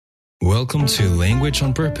Welcome to Language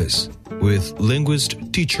on Purpose with linguist,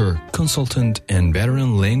 teacher, consultant, and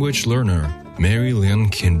veteran language learner, Mary Lynn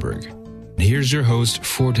Kinberg. Here's your host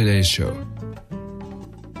for today's show.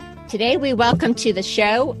 Today we welcome to the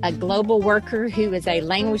show a global worker who is a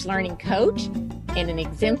language learning coach and an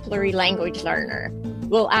exemplary language learner.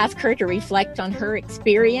 We'll ask her to reflect on her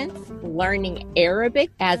experience learning Arabic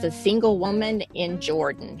as a single woman in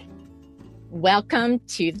Jordan. Welcome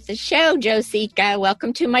to the show, Josika.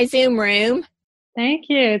 Welcome to my Zoom room. Thank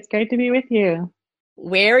you. It's great to be with you.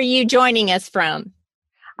 Where are you joining us from?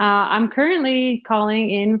 I'm currently calling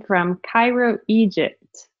in from Cairo,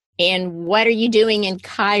 Egypt. And what are you doing in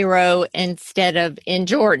Cairo instead of in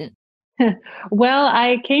Jordan? Well,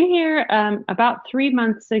 I came here about 3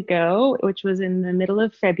 months ago, which was in the middle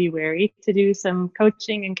of February, to do some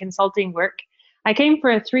coaching and consulting work. I came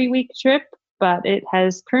for a 3-week trip, but it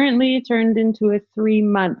has currently turned into a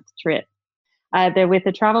 3-month trip. With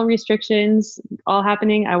the travel restrictions all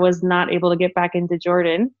happening, I was not able to get back into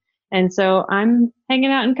Jordan. And so I'm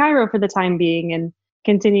hanging out in Cairo for the time being and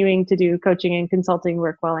continuing to do coaching and consulting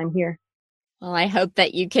work while I'm here. Well, I hope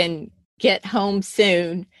that you can get home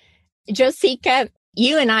soon. Josika,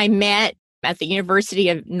 you and I met at the University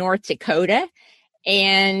of North Dakota,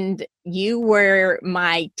 and you were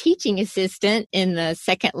my teaching assistant in the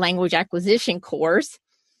second language acquisition course,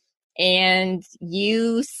 and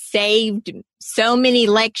you saved so many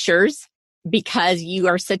lectures because you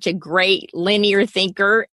are such a great linear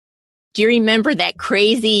thinker. Do you remember that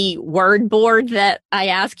crazy word board that I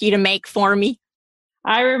asked you to make for me?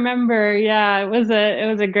 I remember, yeah, it was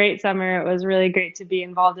a great summer. It was really great to be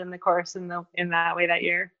involved in the course in that way that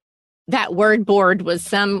year. That word board was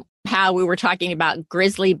somehow we were talking about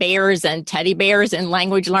grizzly bears and teddy bears and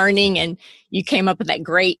language learning, and you came up with that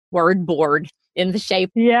great word board in the shape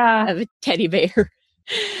of a teddy bear.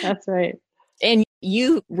 That's right. And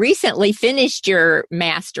you recently finished your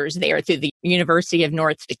master's there through the University of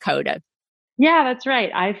North Dakota. Yeah, that's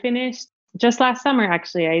right. I finished just last summer,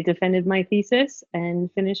 actually. I defended my thesis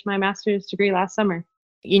and finished my master's degree last summer.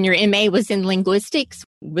 And your MA was in linguistics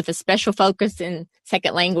with a special focus in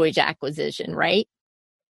second language acquisition, right?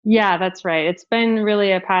 Yeah, that's right. It's been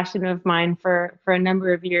really a passion of mine for a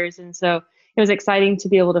number of years. And so it was exciting to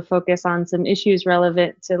be able to focus on some issues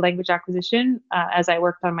relevant to language acquisition as I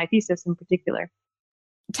worked on my thesis in particular.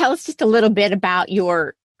 Tell us just a little bit about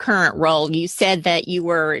your current role. You said that you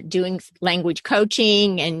were doing language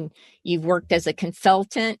coaching and you've worked as a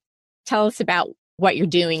consultant. Tell us about what you're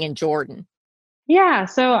doing in Jordan. Yeah,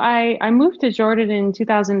 so I moved to Jordan in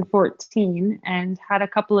 2014 and had a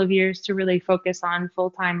couple of years to really focus on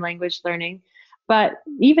full-time language learning. But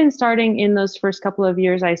even starting in those first couple of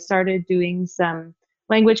years, I started doing some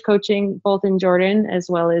language coaching, both in Jordan as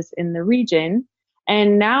well as in the region.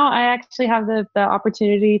 And now I actually have the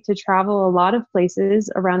opportunity to travel a lot of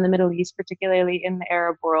places around the Middle East, particularly in the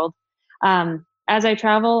Arab world. As I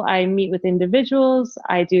travel, I meet with individuals,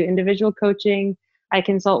 I do individual coaching, I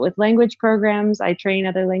consult with language programs, I train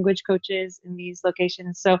other language coaches in these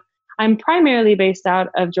locations. So I'm primarily based out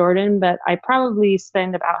of Jordan, but I probably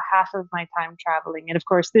spend about half of my time traveling. And of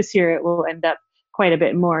course, this year it will end up quite a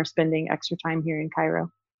bit more spending extra time here in Cairo.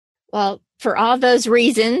 Well, for all those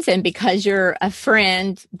reasons, and because you're a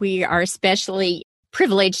friend, we are especially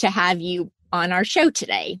privileged to have you on our show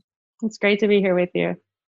today. It's great to be here with you.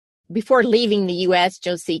 Before leaving the U.S.,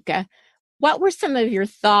 Josika, what were some of your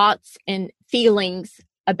thoughts and feelings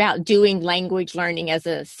about doing language learning as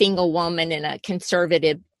a single woman in a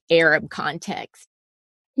conservative Arab context?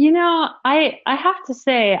 You know, I have to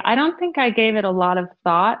say, I don't think I gave it a lot of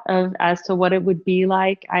thought as to what it would be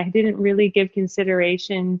like. I didn't really give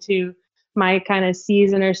consideration to my kind of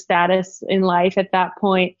season or status in life at that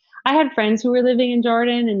point. I had friends who were living in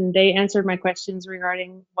Jordan and they answered my questions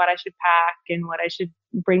regarding what I should pack and what I should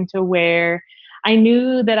bring to wear. I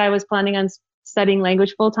knew that I was planning on studying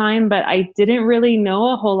language full time, but I didn't really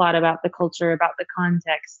know a whole lot about the culture, about the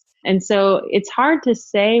context. And so it's hard to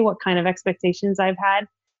say what kind of expectations I've had.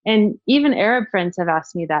 And even Arab friends have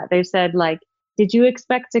asked me that. They've said, like, did you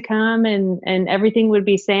expect to come and everything would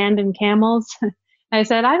be sand and camels? I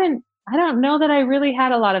said, I don't know that I really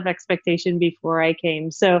had a lot of expectation before I came.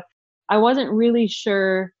 So I wasn't really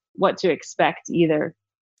sure what to expect either.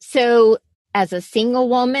 So as a single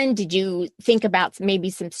woman, did you think about maybe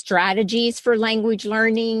some strategies for language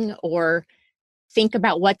learning or think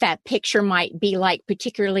about what that picture might be like,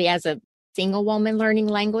 particularly as a single woman learning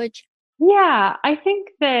language? Yeah, I think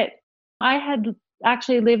that I had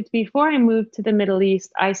actually lived before I moved to the Middle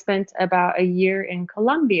East. I spent about a year in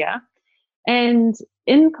Colombia. And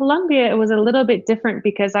in Colombia, it was a little bit different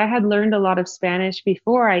because I had learned a lot of Spanish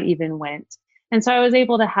before I even went. And so I was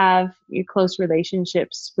able to have close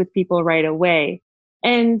relationships with people right away.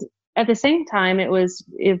 And at the same time, it was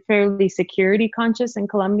fairly security conscious in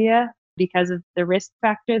Colombia because of the risk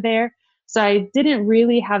factor there. So I didn't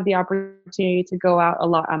really have the opportunity to go out a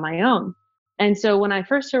lot on my own. And so when I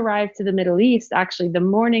first arrived to the Middle East, actually the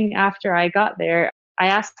morning after I got there, I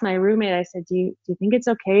asked my roommate, I said, do you think it's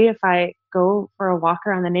okay if I go for a walk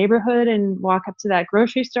around the neighborhood and walk up to that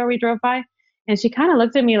grocery store we drove by? And she kind of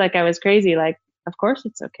looked at me like I was crazy, like, of course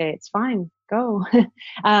it's okay. It's fine. Go.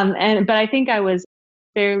 But I think I was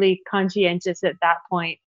fairly conscientious at that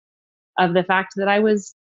point of the fact that I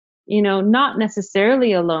was, not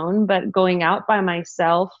necessarily alone, but going out by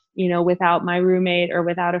myself, without my roommate or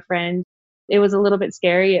without a friend. It was a little bit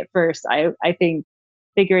scary at first. I think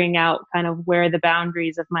figuring out kind of where the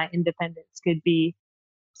boundaries of my independence could be.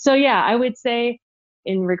 So yeah, I would say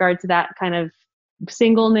in regard to that kind of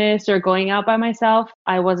singleness or going out by myself,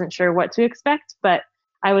 I wasn't sure what to expect, but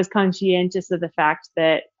I was conscientious of the fact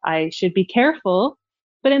that I should be careful.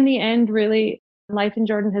 But in the end, really, life in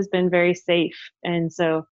Jordan has been very safe. And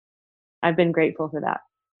so I've been grateful for that.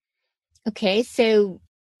 Okay, so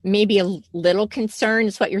maybe a little concern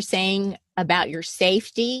is what you're saying about your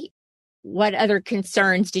safety. What other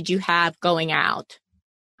concerns did you have going out?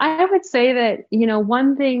 I would say that,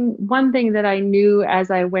 one thing that I knew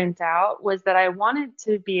as I went out was that I wanted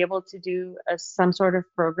to be able to do some sort of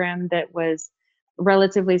program that was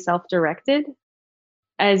relatively self-directed.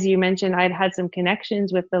 As you mentioned, I'd had some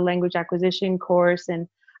connections with the language acquisition course, and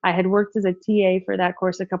I had worked as a TA for that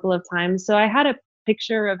course a couple of times. So I had a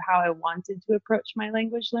picture of how I wanted to approach my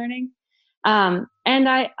language learning. And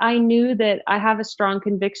I knew that I have a strong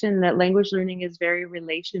conviction that language learning is very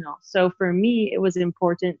relational. So for me, it was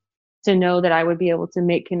important to know that I would be able to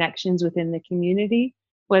make connections within the community,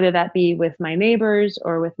 whether that be with my neighbors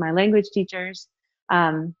or with my language teachers.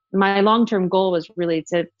 My long-term goal was really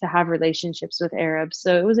to have relationships with Arabs.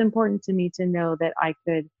 So it was important to me to know that I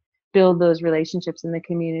could build those relationships in the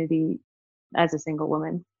community as a single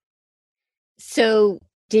woman. So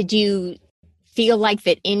did you feel like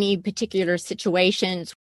that any particular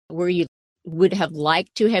situations where you would have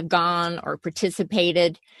liked to have gone or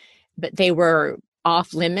participated, but they were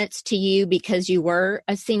off limits to you because you were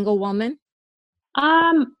a single woman?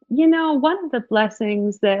 One of the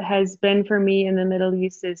blessings that has been for me in the Middle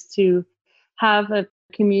East is to have a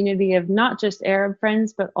community of not just Arab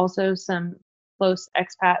friends, but also some close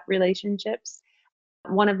expat relationships.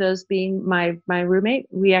 One of those being my roommate.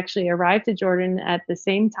 We actually arrived to Jordan at the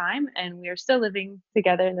same time, and we are still living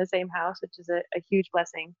together in the same house, which is a huge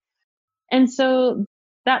blessing. And so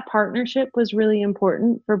that partnership was really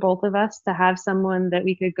important for both of us, to have someone that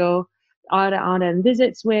we could go on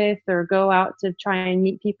visits with or go out to try and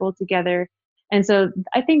meet people together. And so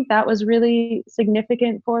I think that was really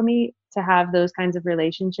significant for me to have those kinds of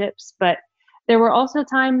relationships. But there were also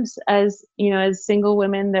times as single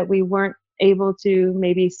women that we weren't able to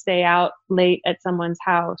maybe stay out late at someone's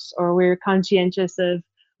house, or we were conscientious of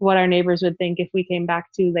what our neighbors would think if we came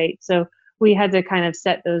back too late. So we had to kind of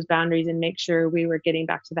set those boundaries and make sure we were getting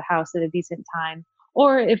back to the house at a decent time.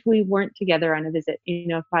 Or if we weren't together on a visit,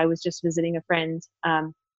 if I was just visiting a friend,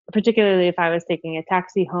 particularly if I was taking a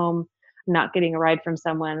taxi home, not getting a ride from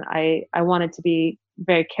someone, I wanted to be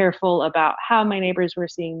very careful about how my neighbors were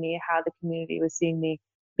seeing me, how the community was seeing me,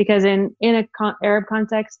 because in a Arab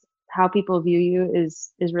context, how people view you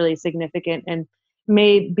is really significant and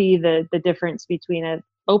may be the difference between an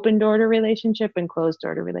open door to relationship and closed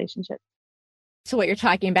door to relationship. So what you're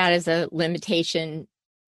talking about is a limitation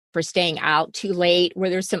for staying out too late. Were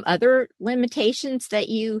there some other limitations that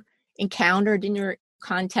you encountered in your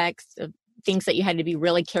context of things that you had to be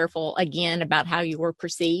really careful again about how you were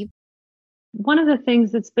perceived? One of the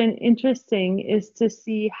things that's been interesting is to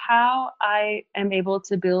see how I am able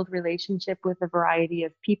to build relationship with a variety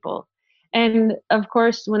of people. And of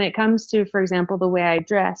course, when it comes to, for example, the way I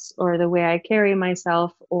dress or the way I carry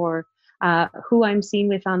myself, or who I'm seen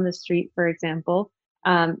with on the street, for example,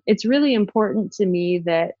 it's really important to me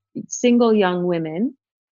that single young women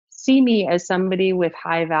see me as somebody with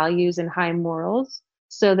high values and high morals,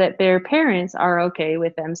 so that their parents are okay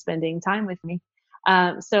with them spending time with me.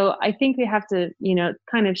 So I think we have to,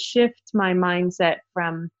 kind of shift my mindset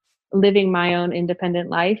from living my own independent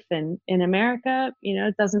life. And in America,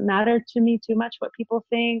 it doesn't matter to me too much what people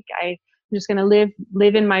think. I'm just going to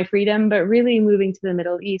live in my freedom. But really moving to the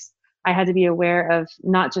Middle East, I had to be aware of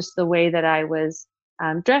not just the way that I was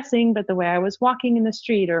dressing, but the way I was walking in the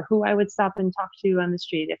street, or who I would stop and talk to on the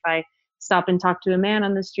street. If I stop and talk to a man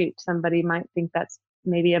on the street, somebody might think that's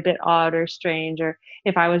maybe a bit odd or strange, or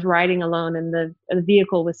if I was riding alone in the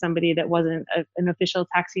vehicle with somebody that wasn't an official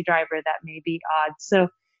taxi driver, that may be odd.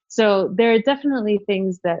 So there are definitely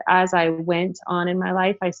things that as I went on in my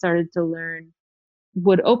life, I started to learn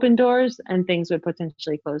would open doors and things would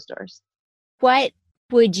potentially close doors. What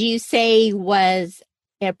would you say was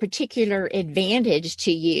a particular advantage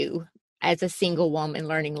to you as a single woman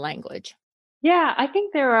learning language? Yeah, I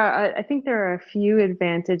think there are a few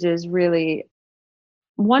advantages really.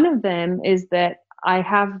 One of them is that I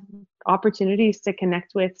have opportunities to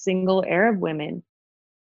connect with single Arab women.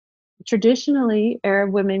 Traditionally,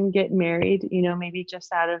 Arab women get married, maybe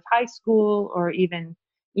just out of high school or even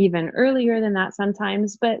earlier than that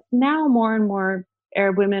sometimes. But now more and more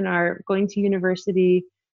Arab women are going to university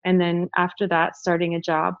and then after that starting a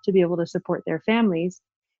job to be able to support their families.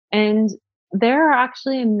 And there are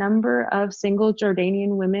actually a number of single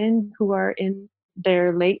Jordanian women who are in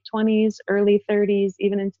their late 20s, early 30s,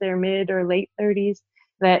 even into their mid or late 30s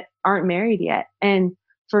that aren't married yet. And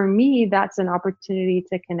for me, that's an opportunity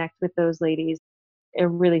to connect with those ladies in a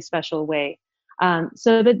really special way.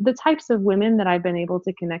 So the types of women that I've been able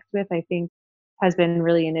to connect with, I think, has been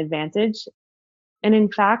really an advantage. And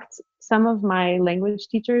in fact, some of my language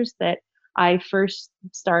teachers that I first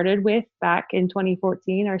started with back in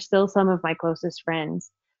 2014 are still some of my closest friends.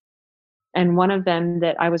 And one of them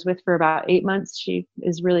that I was with for about 8 months, she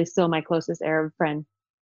is really still my closest Arab friend.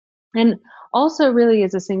 And also really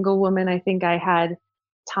as a single woman, I think I had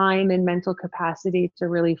time and mental capacity to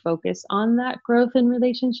really focus on that growth in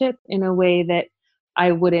relationship in a way that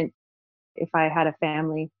I wouldn't if I had a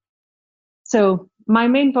family. So my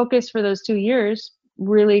main focus for those 2 years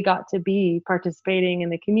really got to be participating in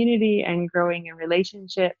the community and growing in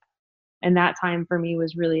relationship. And that time for me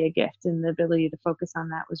was really a gift, and the ability to focus on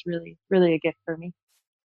that was really, really a gift for me.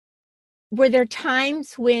 Were there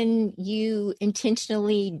times when you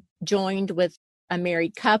intentionally joined with a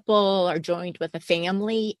married couple or joined with a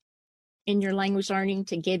family in your language learning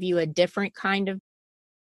to give you a different kind of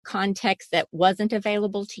context that wasn't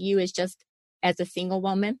available to you as a single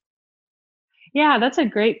woman? Yeah, that's a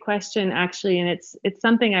great question, actually. And it's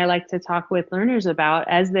something I like to talk with learners about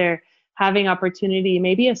as they're having opportunity.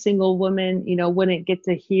 Maybe a single woman, wouldn't get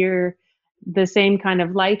to hear the same kind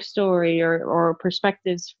of life story or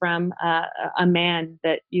perspectives from a man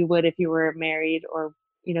that you would if you were married or,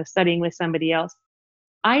 studying with somebody else.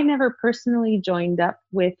 I never personally joined up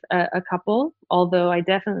with a couple, although I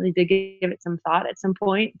definitely did give it some thought at some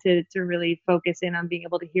point to really focus in on being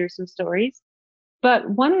able to hear some stories. But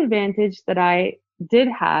one advantage that I did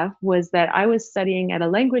have was that I was studying at a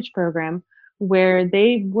language program where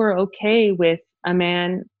they were okay with a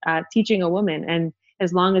man teaching a woman, and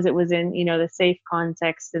as long as it was in, the safe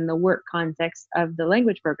context and the work context of the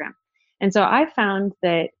language program. And so I found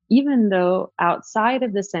that even though outside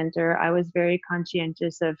of the center, I was very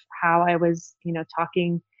conscientious of how I was,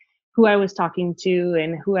 talking, who I was talking to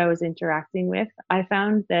and who I was interacting with, I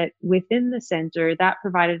found that within the center, that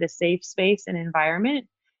provided a safe space and environment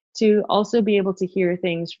to also be able to hear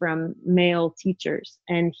things from male teachers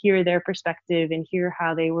and hear their perspective and hear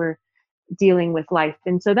how they were dealing with life.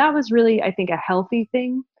 And so that was really, I think, a healthy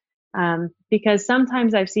thing, because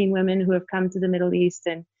sometimes I've seen women who have come to the Middle East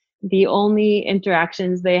and the only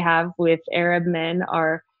interactions they have with Arab men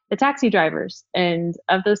are the taxi drivers. And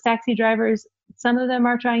of those taxi drivers, some of them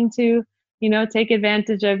are trying to, take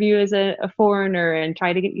advantage of you as a foreigner and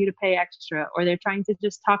try to get you to pay extra, or they're trying to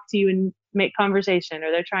just talk to you and make conversation,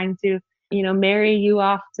 or they're trying to, marry you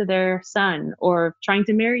off to their son, or trying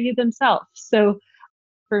to marry you themselves. So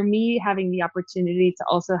for me, having the opportunity to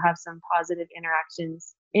also have some positive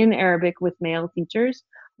interactions in Arabic with male teachers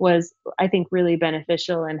was, I think, really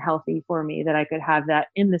beneficial and healthy for me, that I could have that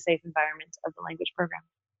in the safe environment of the language program.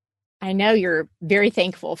 I know you're very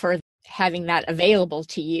thankful for having that available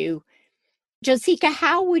to you. Josika,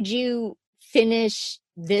 how would you finish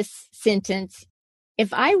this sentence?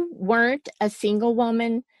 If I weren't a single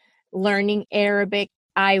woman learning Arabic,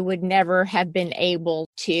 I would never have been able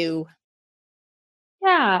to.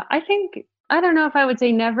 Yeah, I don't know if I would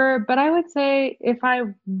say never, but I would say if I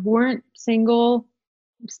weren't single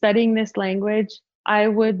studying this language, I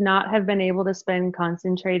would not have been able to spend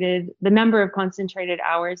the number of concentrated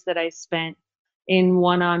hours that I spent in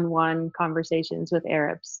one-on-one conversations with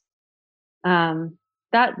Arabs.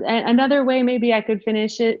 That another way maybe I could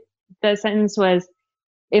finish it, the sentence was,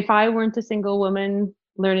 if I weren't a single woman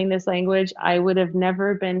learning this language, I would have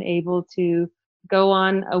never been able to go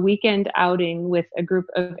on a weekend outing with a group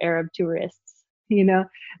of Arab tourists.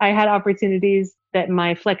 I had opportunities that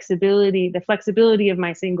the flexibility of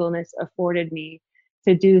my singleness afforded me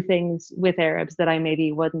to do things with Arabs that I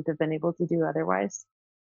maybe wouldn't have been able to do otherwise.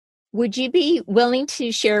 Would you be willing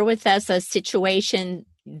to share with us a situation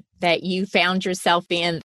that you found yourself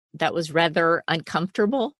in that was rather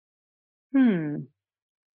uncomfortable?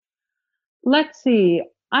 Let's see.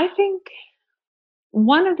 I think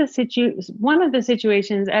one of the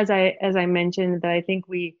situations, as I mentioned, that I think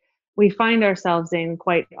we find ourselves in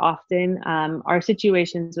quite often, are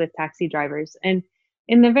situations with taxi drivers. And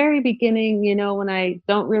in the very beginning, when I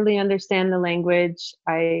don't really understand the language,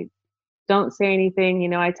 I don't say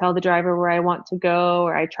anything. I tell the driver where I want to go,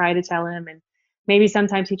 or I try to tell him, and maybe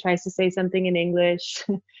sometimes he tries to say something in English.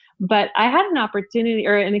 But I had an opportunity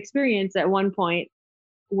or an experience at one point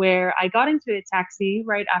where I got into a taxi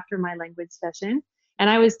right after my language session, and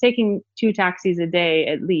I was taking 2 taxis a day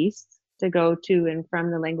at least to go to and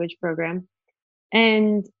from the language program.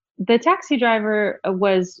 And the taxi driver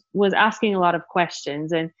was asking a lot of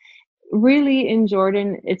questions, and really in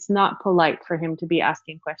Jordan, it's not polite for him to be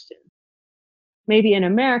asking questions. Maybe in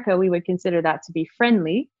America, we would consider that to be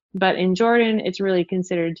friendly, but in Jordan, it's really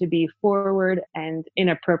considered to be forward and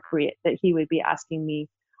inappropriate that he would be asking me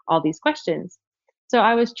all these questions. So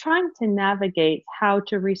I was trying to navigate how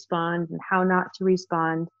to respond and how not to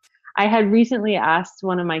respond. I had recently asked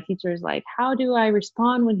one of my teachers, like, how do I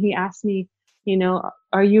respond when he asks me,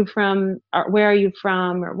 are you from, or where are you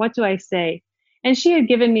from, or what do I say? And she had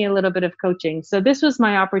given me a little bit of coaching. So this was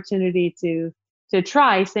my opportunity to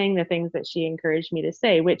try saying the things that she encouraged me to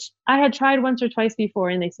say, which I had tried once or twice before,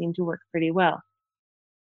 and they seemed to work pretty well.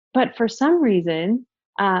 But for some reason,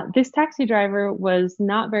 this taxi driver was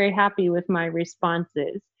not very happy with my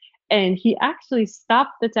responses. And he actually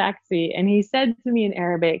stopped the taxi and he said to me in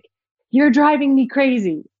Arabic, "You're driving me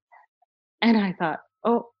crazy." And I thought,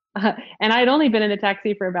 and I'd only been in the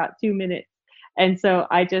taxi for about 2 minutes. And so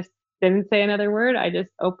I just didn't say another word. I just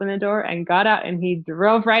opened the door and got out, and he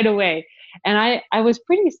drove right away. And I was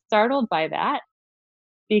pretty startled by that,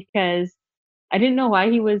 because I didn't know why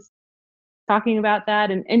he was talking about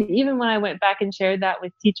that. And even when I went back and shared that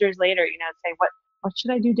with teachers later, say, what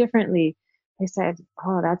should I do differently? They said,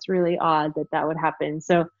 "Oh, that's really odd that would happen."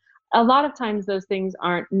 So a lot of times those things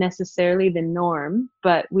aren't necessarily the norm,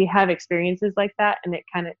 but we have experiences like that, and it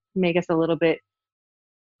kind of make us a little bit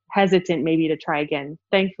hesitant maybe to try again.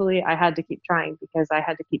 Thankfully, I had to keep trying because I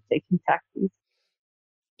had to keep taking taxis.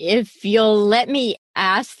 If you'll let me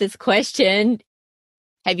ask this question,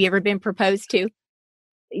 have you ever been proposed to?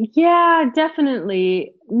 Yeah,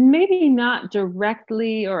 definitely. Maybe not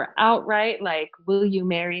directly or outright, like, "Will you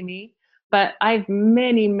marry me?" But I've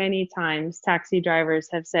many, many times taxi drivers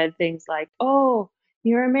have said things like, "Oh,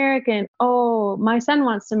 you're American. Oh, my son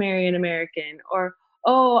wants to marry an American," or,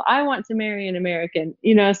 "Oh, I want to marry an American."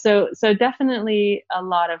 So definitely a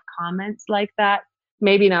lot of comments like that.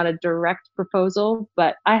 Maybe not a direct proposal,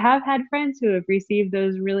 but I have had friends who have received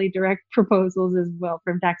those really direct proposals as well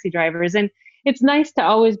from taxi drivers. And it's nice to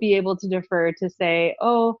always be able to defer to say,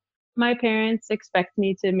 "Oh, my parents expect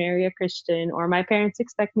me to marry a Christian," or "My parents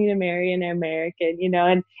expect me to marry an American,"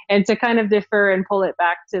 and to kind of defer and pull it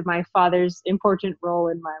back to my father's important role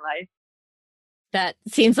in my life. That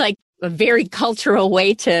seems like a very cultural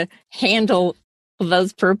way to handle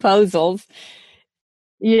those proposals.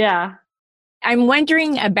 Yeah. I'm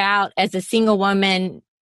wondering about, as a single woman,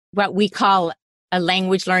 what we call a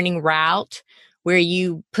language learning route, where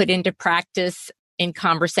you put into practice in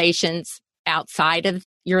conversations outside of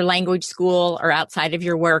your language school or outside of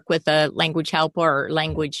your work with a language helper or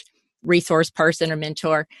language resource person or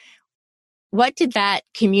mentor. What did that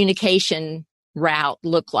communication route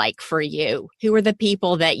look like for you? Who were the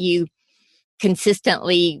people that you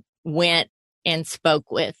consistently went and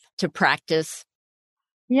spoke with to practice?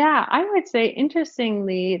 Yeah, I would say,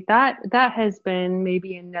 interestingly, that has been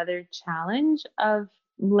maybe another challenge of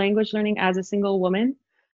language learning as a single woman.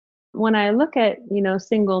 When I look at,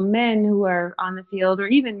 single men who are on the field, or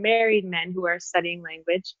even married men who are studying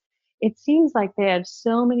language, it seems like they have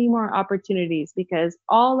so many more opportunities because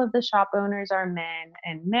all of the shop owners are men,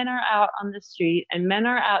 and men are out on the street, and men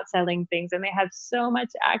are out selling things, and they have so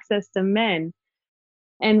much access to men.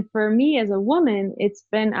 And for me as a woman, it's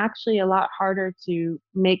been actually a lot harder to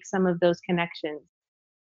make some of those connections.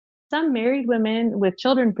 Some married women with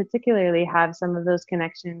children particularly have some of those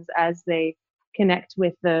connections as they connect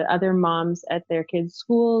with the other moms at their kids'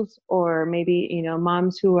 schools, or maybe,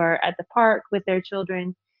 moms who are at the park with their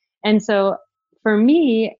children. And so for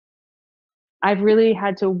me, I've really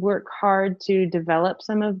had to work hard to develop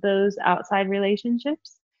some of those outside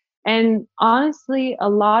relationships. And honestly, a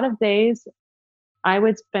lot of days I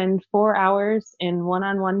would spend 4 hours in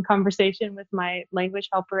one-on-one conversation with my language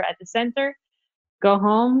helper at the center, go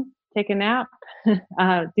home, take a nap,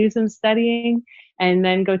 do some studying, and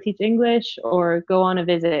then go teach English or go on a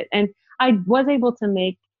visit. And I was able to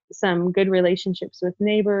make some good relationships with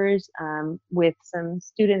neighbors, with some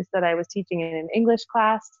students that I was teaching in an English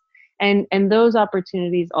class. And those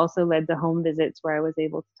opportunities also led to home visits where I was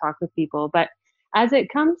able to talk with people. But as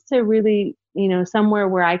it comes to really, somewhere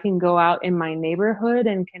where I can go out in my neighborhood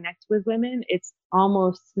and connect with women, it's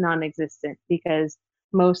almost non-existent because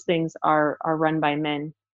most things are run by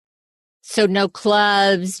men. So no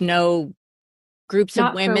clubs, no groups of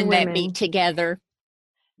Not for women that women. meet together.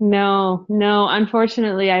 No.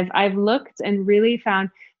 Unfortunately, I've looked and really found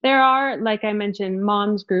there are, like I mentioned,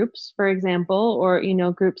 moms groups, for example, or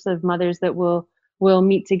groups of mothers that will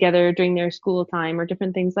meet together during their school time or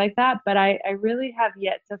different things like that. But I really have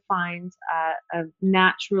yet to find a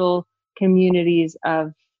natural communities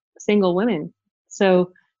of single women.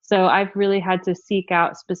 So I've really had to seek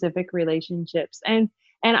out specific relationships, and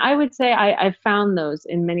I would say I've found those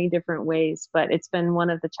in many different ways, but it's been one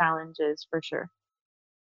of the challenges for sure.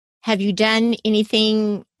 Have you done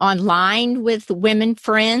anything online with women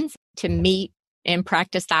friends to meet and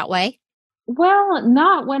practice that way? Well,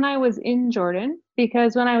 not when I was in Jordan,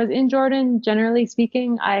 because when I was in Jordan, generally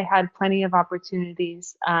speaking, I had plenty of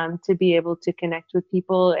opportunities to be able to connect with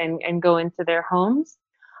people and go into their homes.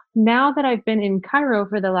 Now that I've been in Cairo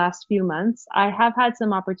for the last few months, I have had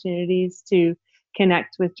some opportunities to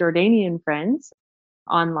connect with Jordanian friends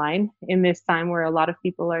online in this time where a lot of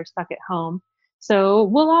people are stuck at home. So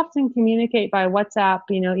we'll often communicate by WhatsApp,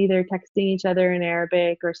 either texting each other in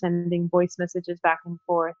Arabic or sending voice messages back and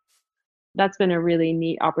forth. That's been a really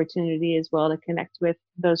neat opportunity as well to connect with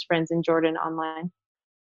those friends in Jordan online.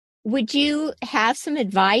 Would you have some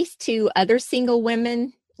advice to other single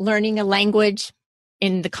women learning a language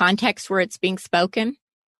in the context where it's being spoken?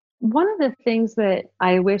 One of the things that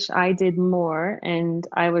I wish I did more, and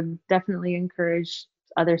I would definitely encourage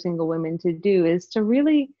other single women to do, is to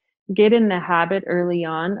really get in the habit early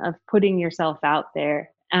on of putting yourself out there.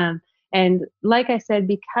 And like I said,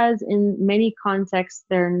 because in many contexts,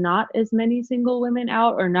 there are not as many single women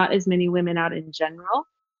out or not as many women out in general,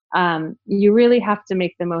 you really have to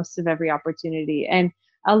make the most of every opportunity. And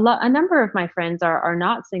a number of my friends are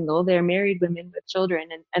not single. They're married women with children,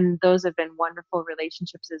 and those have been wonderful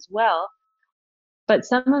relationships as well. But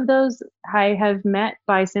some of those I have met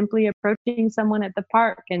by simply approaching someone at the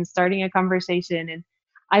park and starting a conversation. And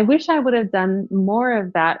I wish I would have done more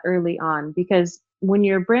of that early on, because when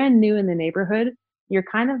you're brand new in the neighborhood, you're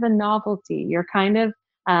kind of a novelty. You're kind of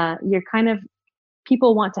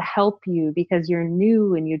people want to help you because you're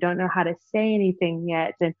new and you don't know how to say anything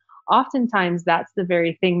yet. And oftentimes that's the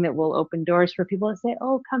very thing that will open doors for people to say,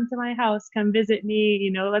 oh, come to my house, come visit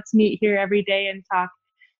me, let's meet here every day and talk.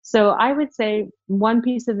 So I would say one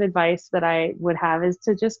piece of advice that I would have is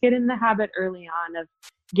to just get in the habit early on of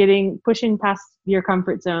pushing past your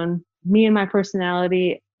comfort zone. Me and my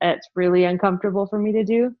personality, it's really uncomfortable for me to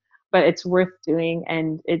do, but it's worth doing,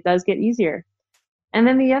 and it does get easier. And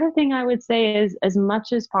then the other thing I would say is, as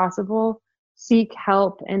much as possible, seek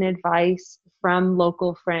help and advice from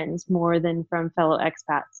local friends more than from fellow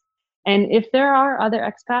expats. And if there are other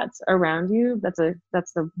expats around you, that's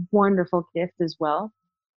a wonderful gift as well.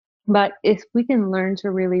 But if we can learn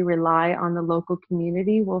to really rely on the local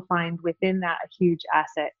community, we'll find within that a huge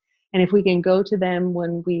asset. And if we can go to them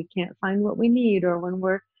when we can't find what we need, or when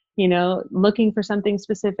we're looking for something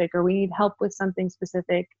specific, or we need help with something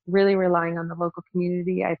specific, really relying on the local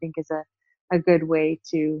community, I think, is a good way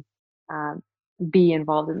to be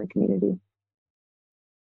involved in the community.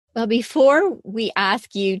 Well, before we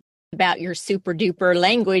ask you about your super duper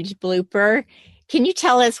language blooper, can you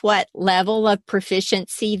tell us what level of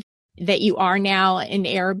proficiency that you are now in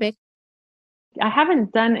Arabic? I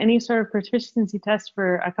haven't done any sort of proficiency test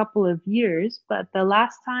for a couple of years, but the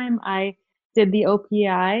last time I did the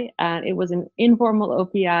OPI, it was an informal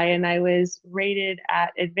OPI, and I was rated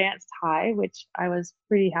at advanced high, which I was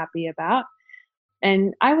pretty happy about.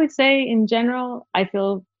 And I would say in general, I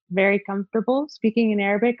feel very comfortable speaking in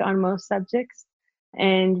Arabic on most subjects,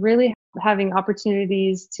 and really having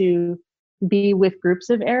opportunities to be with groups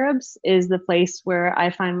of Arabs is the place where I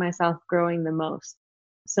find myself growing the most.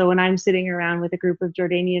 So when I'm sitting around with a group of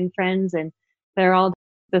Jordanian friends and they're all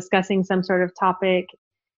discussing some sort of topic,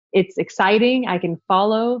 it's exciting. I can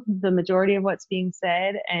follow the majority of what's being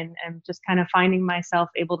said, and I'm just kind of finding myself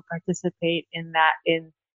able to participate in that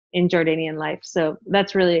in Jordanian life. So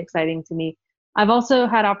that's really exciting to me. I've also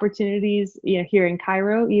had opportunities here in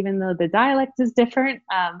Cairo, even though the dialect is different.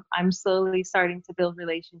 I'm slowly starting to build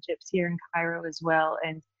relationships here in Cairo as well.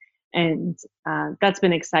 And that's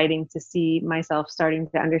been exciting to see myself starting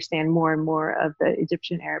to understand more and more of the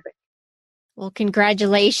Egyptian Arabic. Well,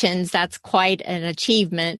 congratulations. That's quite an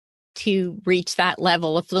achievement to reach that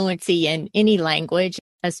level of fluency in any language,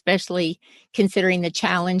 especially considering the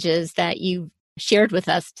challenges that you've shared with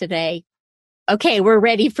us today. Okay, we're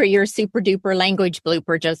ready for your super duper language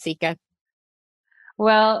blooper, Josika.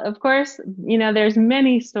 Well, of course, there's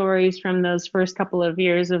many stories from those first couple of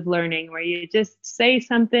years of learning where you just say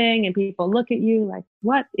something and people look at you like,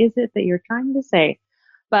 what is it that you're trying to say?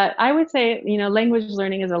 But I would say, language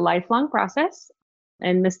learning is a lifelong process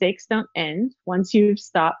and mistakes don't end once you've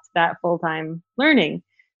stopped that full-time learning.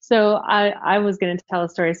 So I was going to tell a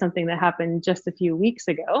story of something that happened just a few weeks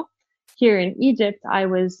ago. Here in Egypt, I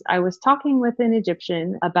was talking with an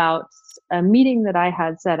Egyptian about a meeting that I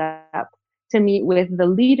had set up to meet with the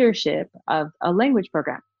leadership of a language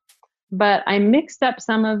program. But I mixed up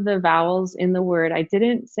some of the vowels in the word. I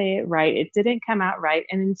didn't say it right. It didn't come out right.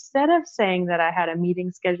 And instead of saying that I had a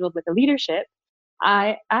meeting scheduled with the leadership,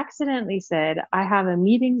 I accidentally said I have a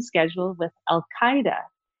meeting scheduled with Al-Qaeda.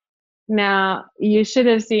 Now, you should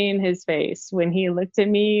have seen his face when he looked at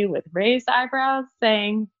me with raised eyebrows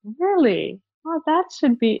saying, really? Well, that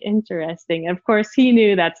should be interesting. Of course, he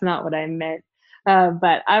knew that's not what I meant.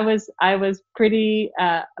 But I was pretty,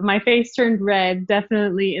 my face turned red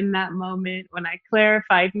definitely in that moment when I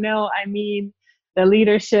clarified, no, I mean the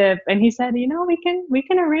leadership. And he said, we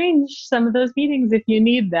can arrange some of those meetings if you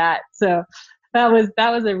need that. So that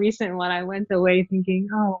was a recent one. I went away thinking,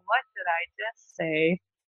 oh, what did I just say?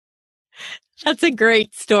 That's a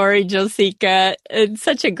great story, Josika. It's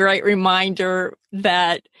such a great reminder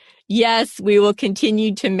that, yes, we will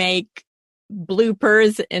continue to make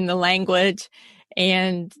bloopers in the language,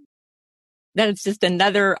 and that's just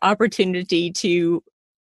another opportunity to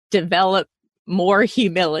develop more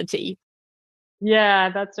humility. Yeah,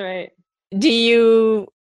 that's right. Do you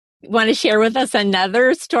want to share with us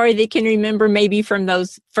another story that you can remember, maybe from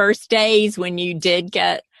those first days when you did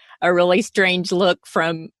get a really strange look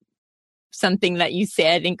from something that you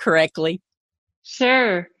said incorrectly?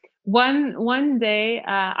 Sure. One day,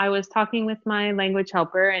 I was talking with my language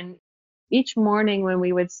helper, and each morning when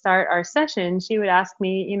we would start our session, she would ask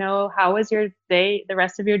me, how was your day, the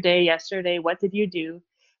rest of your day yesterday? What did you do?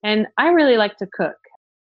 And I really like to cook.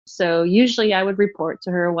 So usually I would report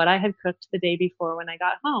to her what I had cooked the day before when I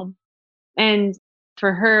got home. And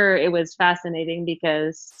for her, it was fascinating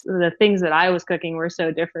because the things that I was cooking were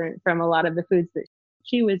so different from a lot of the foods that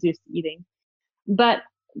she was used to eating. But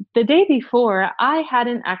the day before, I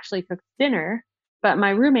hadn't actually cooked dinner, but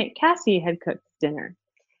my roommate Cassie had cooked dinner.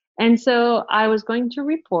 And so I was going to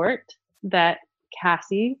report that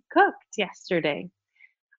Cassie cooked yesterday.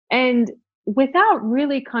 And without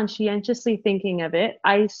really conscientiously thinking of it,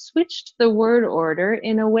 I switched the word order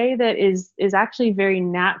in a way that is actually very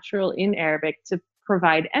natural in Arabic to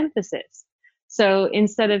provide emphasis. So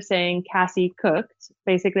instead of saying Cassie cooked,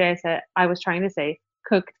 basically I was trying to say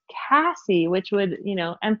cooked Cassie, which would,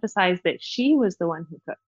 emphasize that she was the one who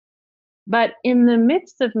cooked. But in the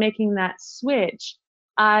midst of making that switch,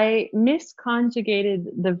 I misconjugated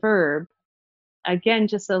the verb. Again,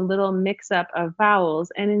 just a little mix up of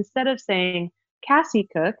vowels. And instead of saying Cassie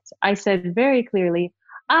cooked, I said very clearly,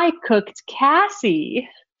 I cooked Cassie.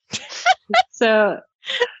 So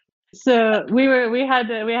we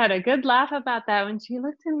had a good laugh about that. When she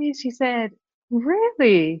looked at me, she said,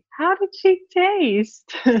 really? How did she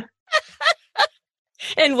taste?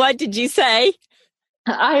 And what did you say?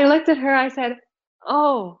 I looked at her. I said,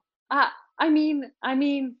 oh,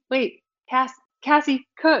 wait, Cassie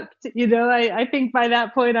cooked. I think by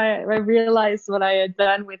that point I realized what I had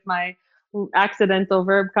done with my accidental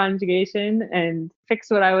verb conjugation and fixed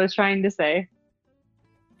what I was trying to say.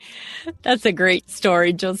 That's a great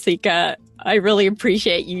story, Josika. I really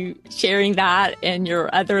appreciate you sharing that and your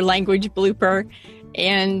other language blooper.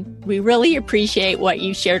 And we really appreciate what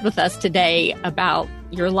you shared with us today about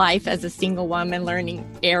your life as a single woman learning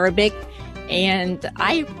Arabic. And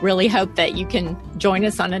I really hope that you can join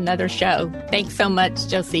us on another show. Thanks so much,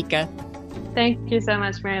 Josika. Thank you so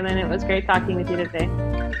much, Marilyn. It was great talking with you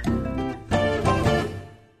today.